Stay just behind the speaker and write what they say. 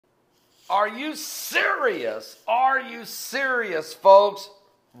Are you serious? Are you serious, folks?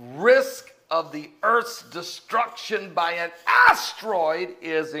 Risk of the Earth's destruction by an asteroid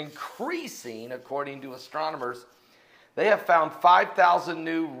is increasing, according to astronomers. They have found 5,000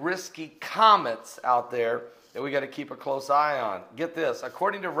 new risky comets out there that we got to keep a close eye on. Get this,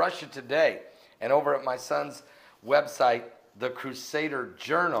 according to Russia Today, and over at my son's website, the Crusader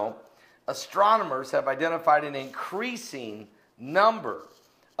Journal, astronomers have identified an increasing number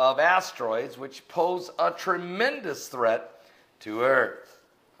of asteroids which pose a tremendous threat to Earth,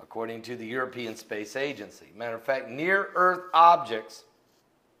 according to the European Space Agency. Matter of fact, near-Earth objects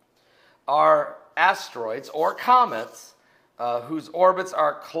are asteroids or comets whose orbits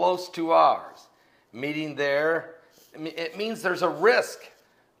are close to ours, meaning it means there's a risk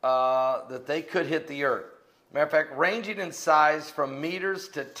that they could hit the Earth. Matter of fact, ranging in size from meters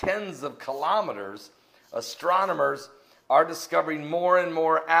to tens of kilometers, astronomers are discovering more and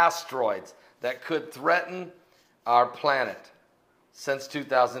more asteroids that could threaten our planet. Since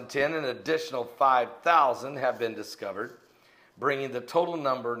 2010, an additional 5,000 have been discovered, bringing the total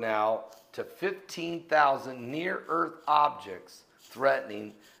number now to 15,000 near-Earth objects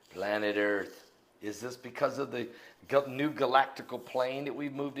threatening planet Earth. Is this because of the new galactical plane that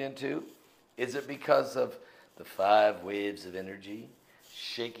we've moved into? Is it because of the 5 waves of energy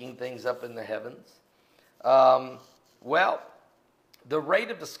shaking things up in the heavens? Well, the rate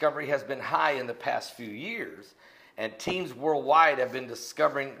of discovery has been high in the past few years, and teams worldwide have been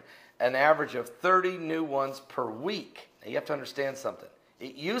discovering an average of 30 new ones per week. Now, you have to understand something.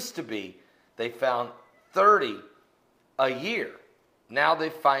 It used to be they found 30 a year. Now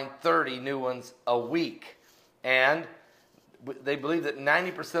they find 30 new ones a week. And they believe that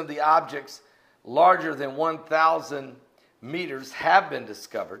 90% of the objects larger than 1,000 meters have been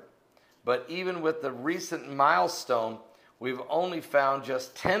discovered. But even with the recent milestone, we've only found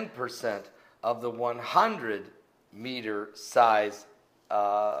just 10% of the 100-meter size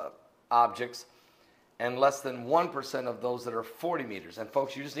objects, and less than 1% of those that are 40 meters. And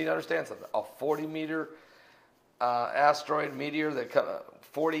folks, you just need to understand something. A 40-meter asteroid meteor,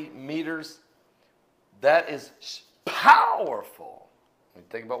 40 meters, that is powerful. I mean,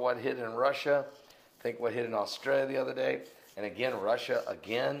 think about what hit in Russia. Think what hit in Australia the other day. And again, Russia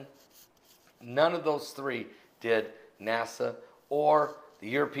again. None of those three did NASA or the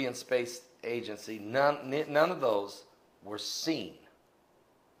European Space Agency. None of those were seen,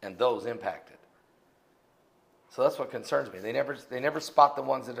 and those impacted. So that's what concerns me. They never spot the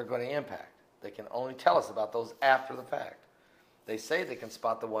ones that are going to impact. They can only tell us about those after the fact. They say they can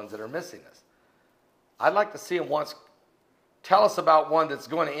spot the ones that are missing us. I'd like to see them once tell us about one that's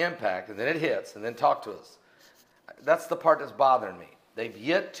going to impact, and then it hits, and then talk to us. That's the part that's bothering me. They've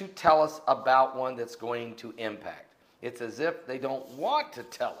yet to tell us about one that's going to impact. It's as if they don't want to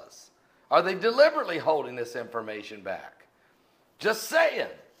tell us. Are they deliberately holding this information back? Just saying.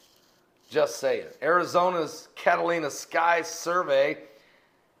 Just saying. Arizona's Catalina Sky Survey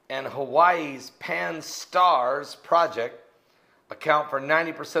and Hawaii's Pan-STARRS project account for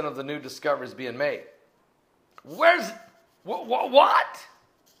 90% of the new discoveries being made. What? What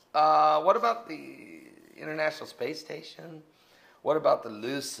about the International Space Station? What about the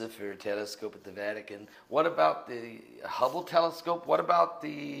Lucifer telescope at the Vatican? What about the Hubble telescope? What about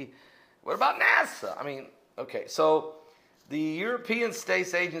NASA? I mean, okay, so the European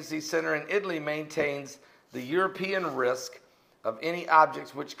Space Agency Center in Italy maintains the European risk of any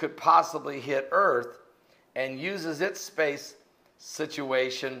objects which could possibly hit Earth and uses its space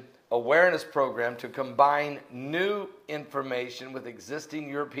situation awareness program to combine new information with existing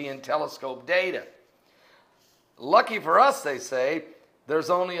European telescope data. Lucky for us, they say, there's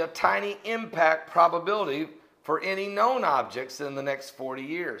only a tiny impact probability for any known objects in the next 40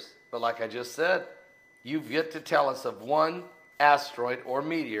 years. But like I just said, you've yet to tell us of one asteroid or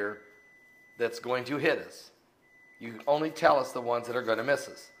meteor that's going to hit us. You only tell us the ones that are going to miss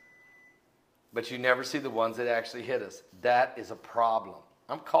us. But you never see the ones that actually hit us. That is a problem.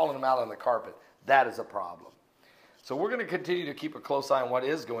 I'm calling them out on the carpet. That is a problem. So we're going to continue to keep a close eye on what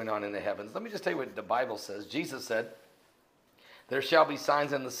is going on in the heavens. Let me just tell you what the Bible says. Jesus said, there shall be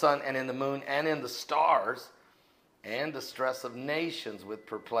signs in the sun and in the moon and in the stars, and distress of nations with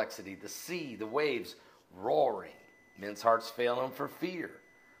perplexity, the sea, the waves roaring. Men's hearts fail them for fear,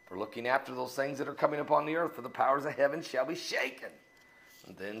 for looking after those things that are coming upon the earth, for the powers of heaven shall be shaken.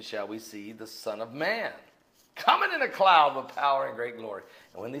 And then shall we see the Son of Man coming in a cloud with power and great glory.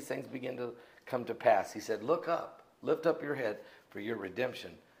 And when these things begin to come to pass, he said, look up, lift up your head, for your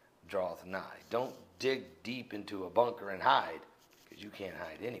redemption draweth nigh. Don't dig deep into a bunker and hide, because you can't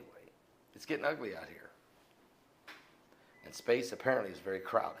hide anyway. It's getting ugly out here. And space apparently is very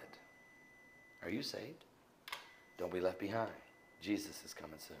crowded. Are you saved? Don't be left behind. Jesus is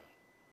coming soon.